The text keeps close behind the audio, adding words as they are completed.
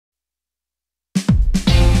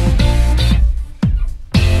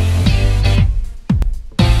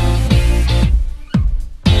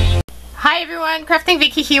everyone, Crafting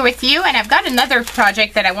Vicky here with you, and I've got another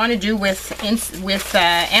project that I want to do with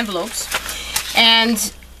envelopes.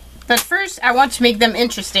 But first I want to make them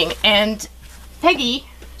interesting, and Peggy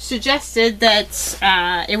suggested that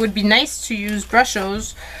it would be nice to use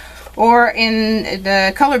brushes or in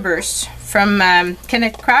the color burst from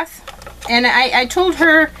Kenneth Craft, and I told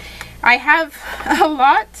her I have a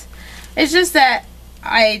lot. It's just that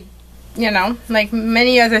you know, like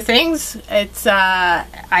many other things, it's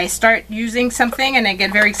I start using something and I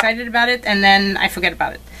get very excited about it and then I forget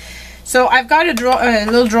about it. So I've got a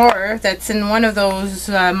little drawer that's in one of those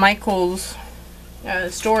Michael's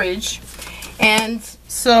storage, and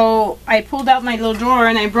so I pulled out my little drawer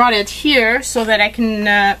and I brought it here so that I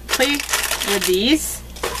can play with these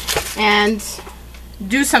and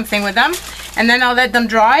do something with them, and then I'll let them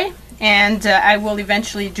dry and I will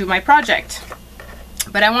eventually do my project.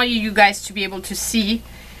 But I want you guys to be able to see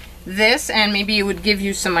this, and maybe it would give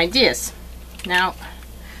you some ideas. Now,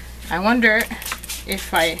 I wonder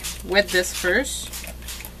if I wet this first,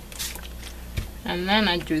 and then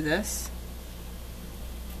I do this.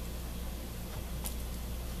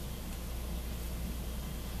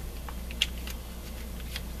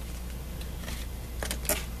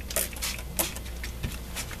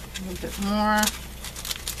 A little bit more.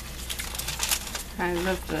 I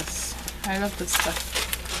love this. I love this stuff.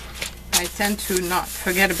 I tend to not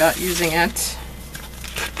forget about using it.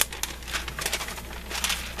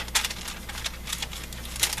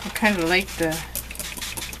 I kind of like that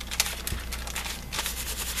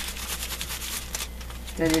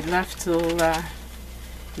it left all the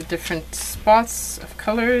different spots of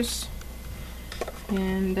colors,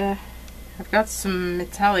 and I've got some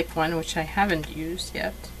metallic one which I haven't used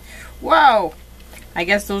yet. Wow! I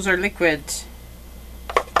guess those are liquid.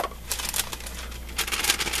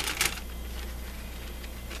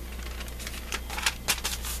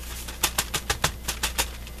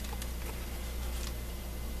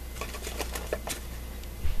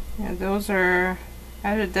 Yeah, those are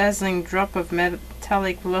add a dazzling drop of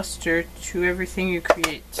metallic luster to everything you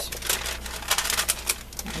create.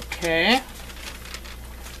 Okay.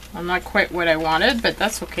 I'm not quite what I wanted, but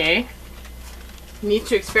that's okay. Need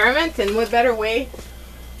to experiment, and what better way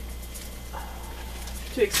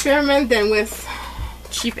to experiment than with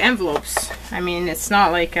cheap envelopes? I mean, it's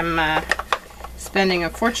not like I'm spending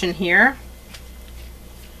a fortune here.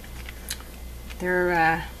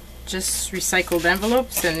 They're just recycled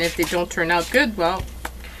envelopes, and if they don't turn out good, well,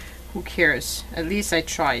 who cares? At least I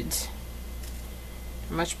tried.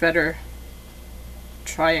 Much better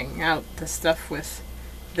trying out the stuff with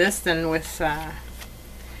this than with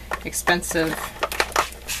expensive.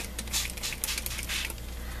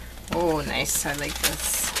 Oh, nice. I like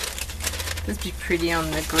this. This would be pretty on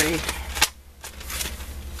the gray.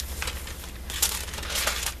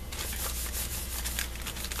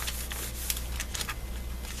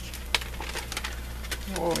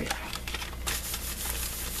 Oh yeah.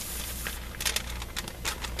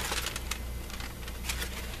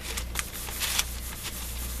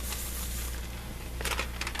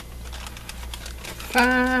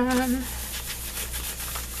 Fun.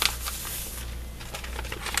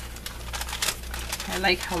 I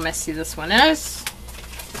like how messy this one is.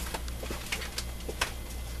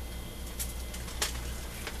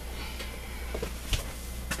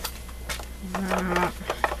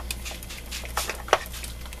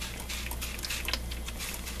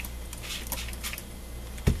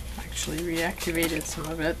 Actually reactivated some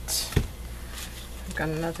of it. I've got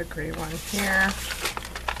another gray one here.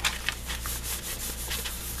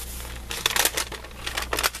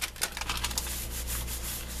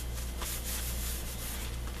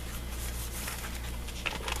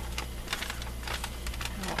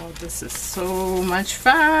 Oh, this is so much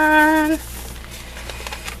fun.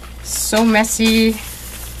 So messy.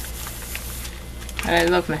 And I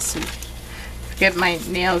love messy. Forget my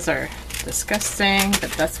nails are disgusting,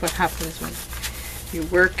 but that's what happens when you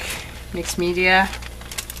work, mixed media.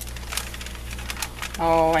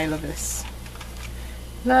 Oh, I love this.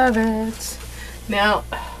 Love it. Now,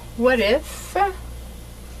 what if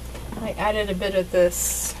I added a bit of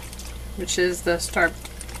this, which is the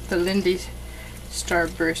Lindy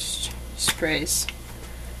Starburst sprays.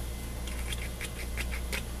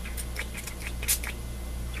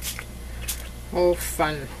 Oh,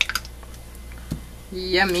 fun.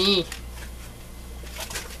 Yummy.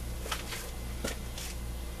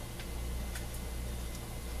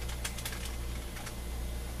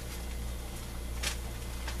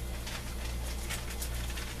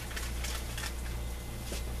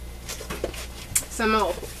 So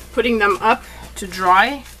I'm putting them up to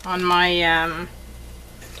dry on my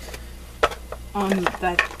on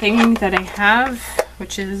that thing that I have,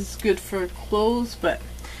 which is good for clothes, but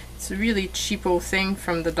it's a really cheapo thing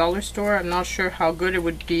from the dollar store. I'm not sure how good it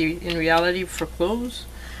would be in reality for clothes,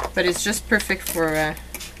 but it's just perfect for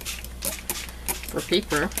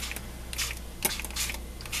paper.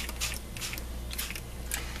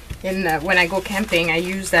 And when I go camping, I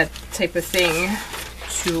use that type of thing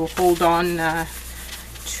to hold on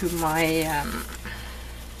to my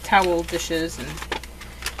towel dishes and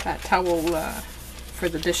towel for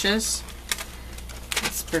the dishes.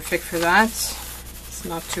 It's perfect for that. It's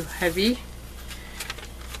not too heavy.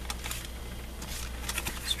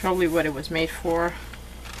 It's probably what it was made for.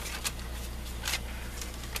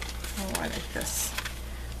 Oh, I like this.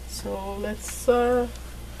 So let's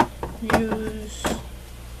use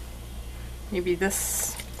maybe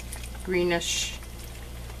this greenish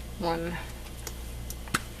one.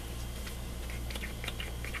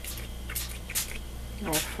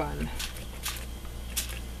 Oh, fun.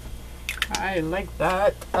 I like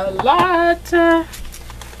that a lot.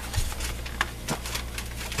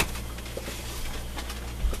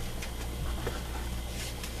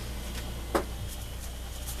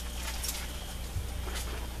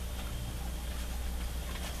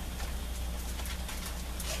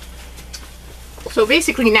 So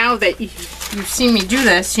basically, now that you've seen me do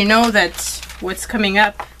this, you know that what's coming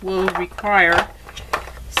up will require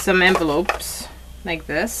some envelopes like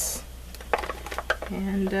this.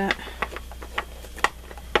 And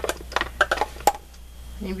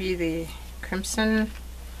maybe the crimson.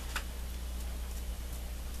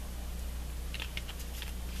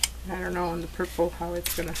 I don't know on the purple how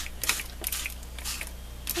it's gonna.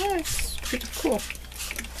 Oh, it's pretty cool.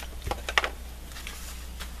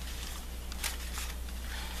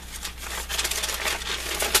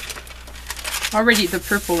 Already the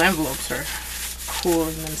purple envelopes are cool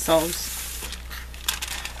in themselves.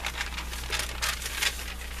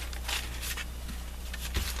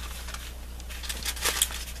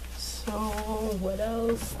 So what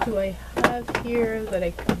else do I have here that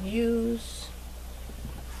I could use?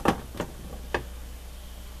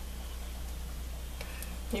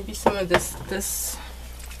 Maybe some of this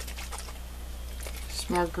is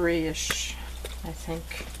more grayish, I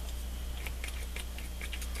think.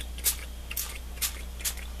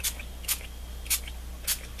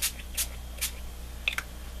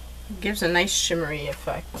 It gives a nice shimmery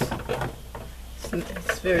effect.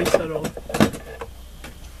 It's very subtle.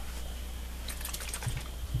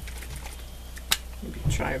 Maybe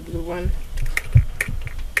try a blue one.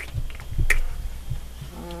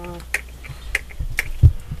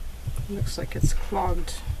 Looks like it's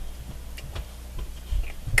clogged.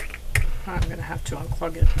 I'm gonna have to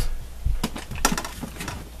unclog it.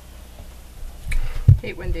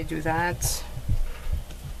 Hate when they do that.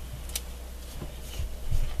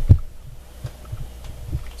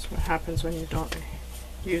 That's what happens when you don't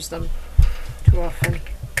use them too often.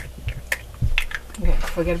 Okay,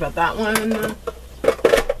 forget about that one. I'm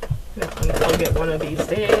gonna unclog it one of these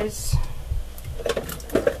days.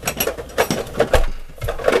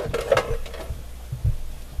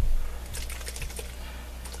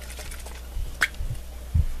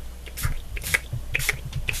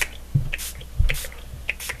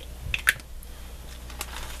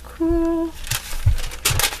 Cool.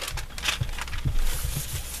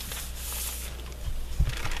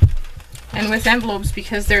 And with envelopes,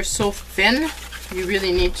 because they're so thin, you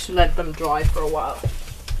really need to let them dry for a while.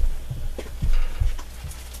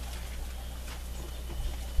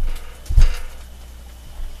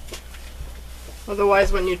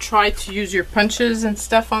 Otherwise, when you try to use your punches and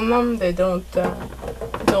stuff on them, they don't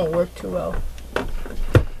work too well.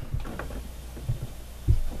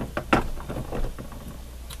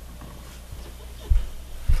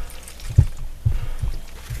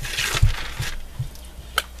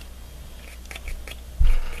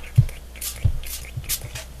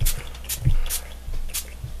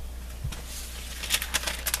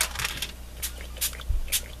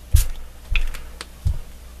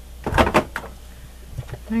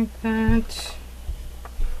 Like that.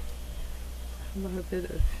 A little bit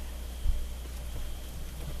of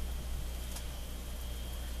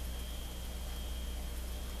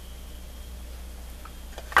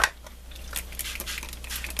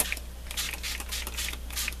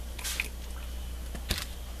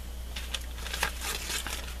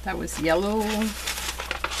that was yellow,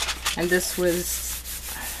 and this was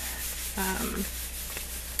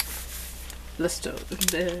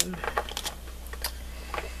the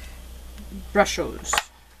brushes.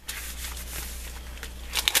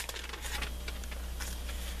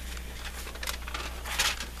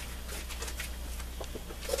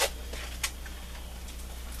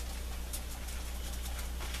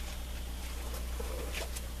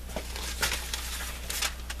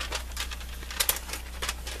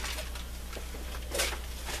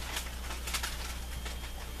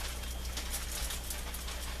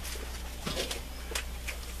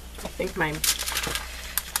 think my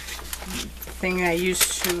thing I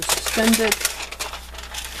used to suspend it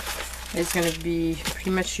is going to be pretty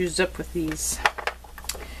much used up with these.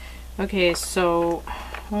 Okay, so,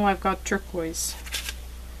 oh, I've got turquoise.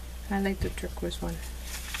 I like the turquoise one.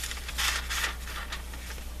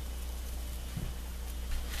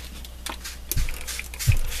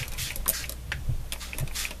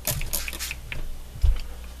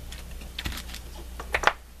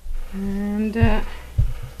 And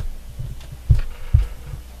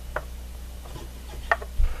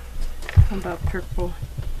how about purple?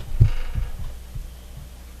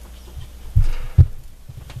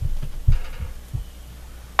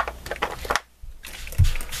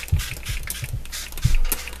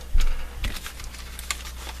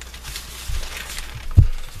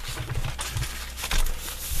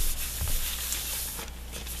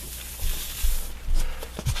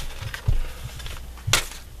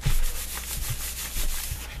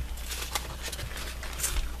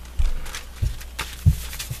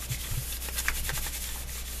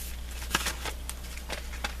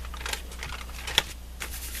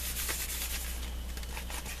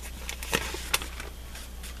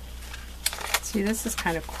 See, this is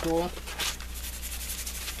kind of cool.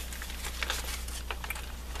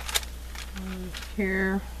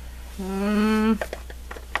 Here,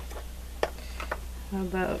 how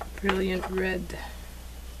about brilliant red?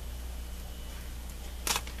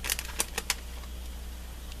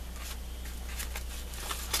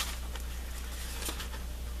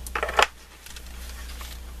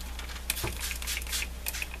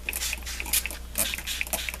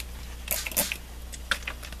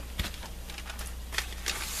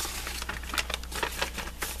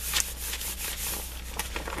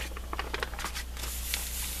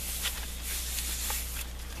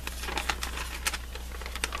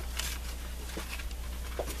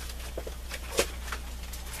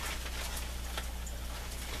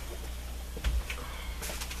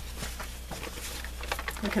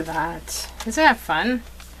 Look at that. Isn't that fun?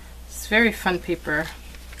 It's very fun paper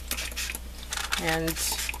and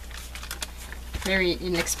very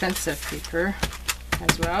inexpensive paper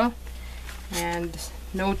as well. And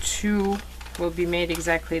no two will be made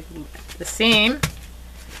exactly the same.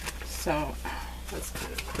 So that's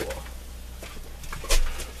kind of cool.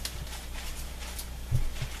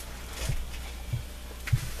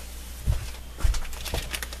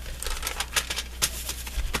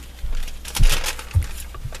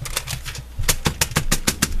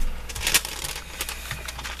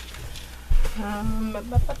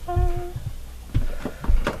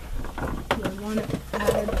 I want to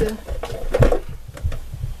add,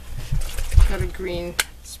 got a green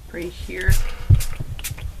spray here.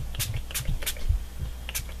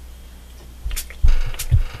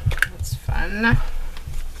 That's fun.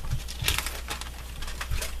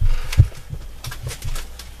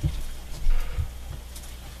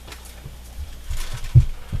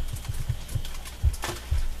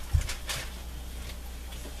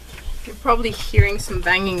 Probably hearing some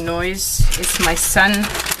banging noise. It's my son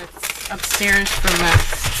that's upstairs from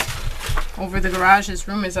over the garage. His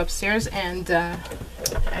room is upstairs, and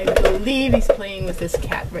I believe he's playing with his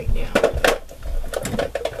cat right now.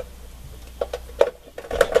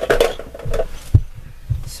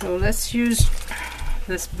 So let's use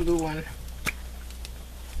this blue one.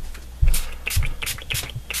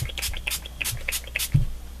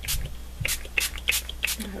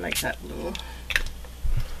 I like that blue.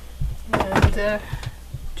 And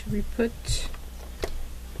do we put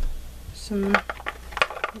some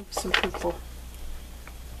purple?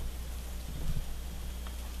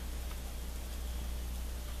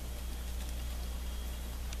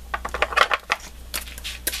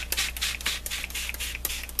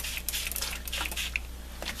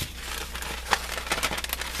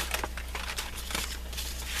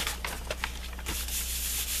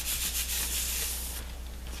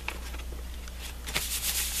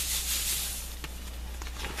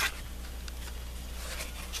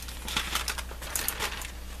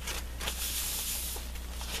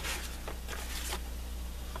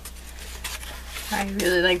 I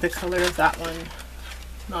really like the color of that one.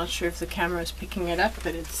 Not sure if the camera is picking it up,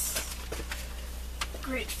 but it's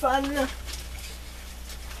great fun.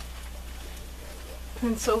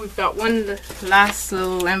 And so we've got one last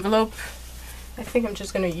little envelope. I think I'm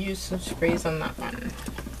just going to use some sprays on that one.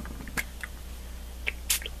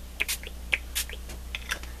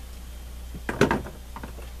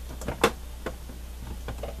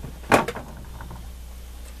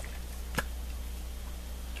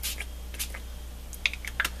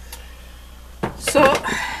 So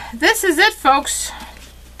this is it, folks.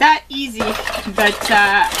 That easy, but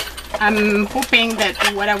I'm hoping that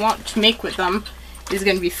what I want to make with them is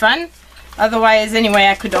going to be fun. Otherwise, anyway,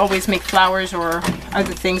 I could always make flowers or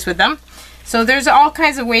other things with them. So there's all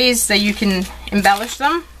kinds of ways that you can embellish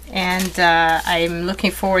them, and I'm looking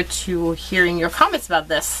forward to hearing your comments about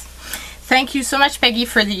this. Thank you so much, Peggy,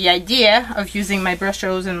 for the idea of using my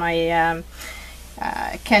brushes and my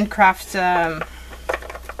Craft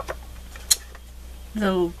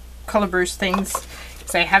little color burst things,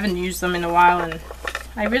 because I haven't used them in a while, and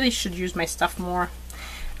I really should use my stuff more.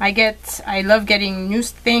 I love getting new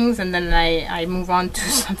things, and then I move on to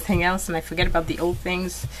something else and I forget about the old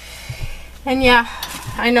things. And yeah,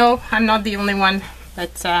 I know I'm not the only one,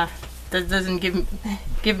 but that doesn't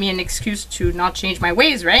give me an excuse to not change my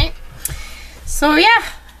ways, right? So yeah,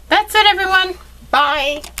 that's it, everyone.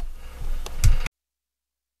 Bye.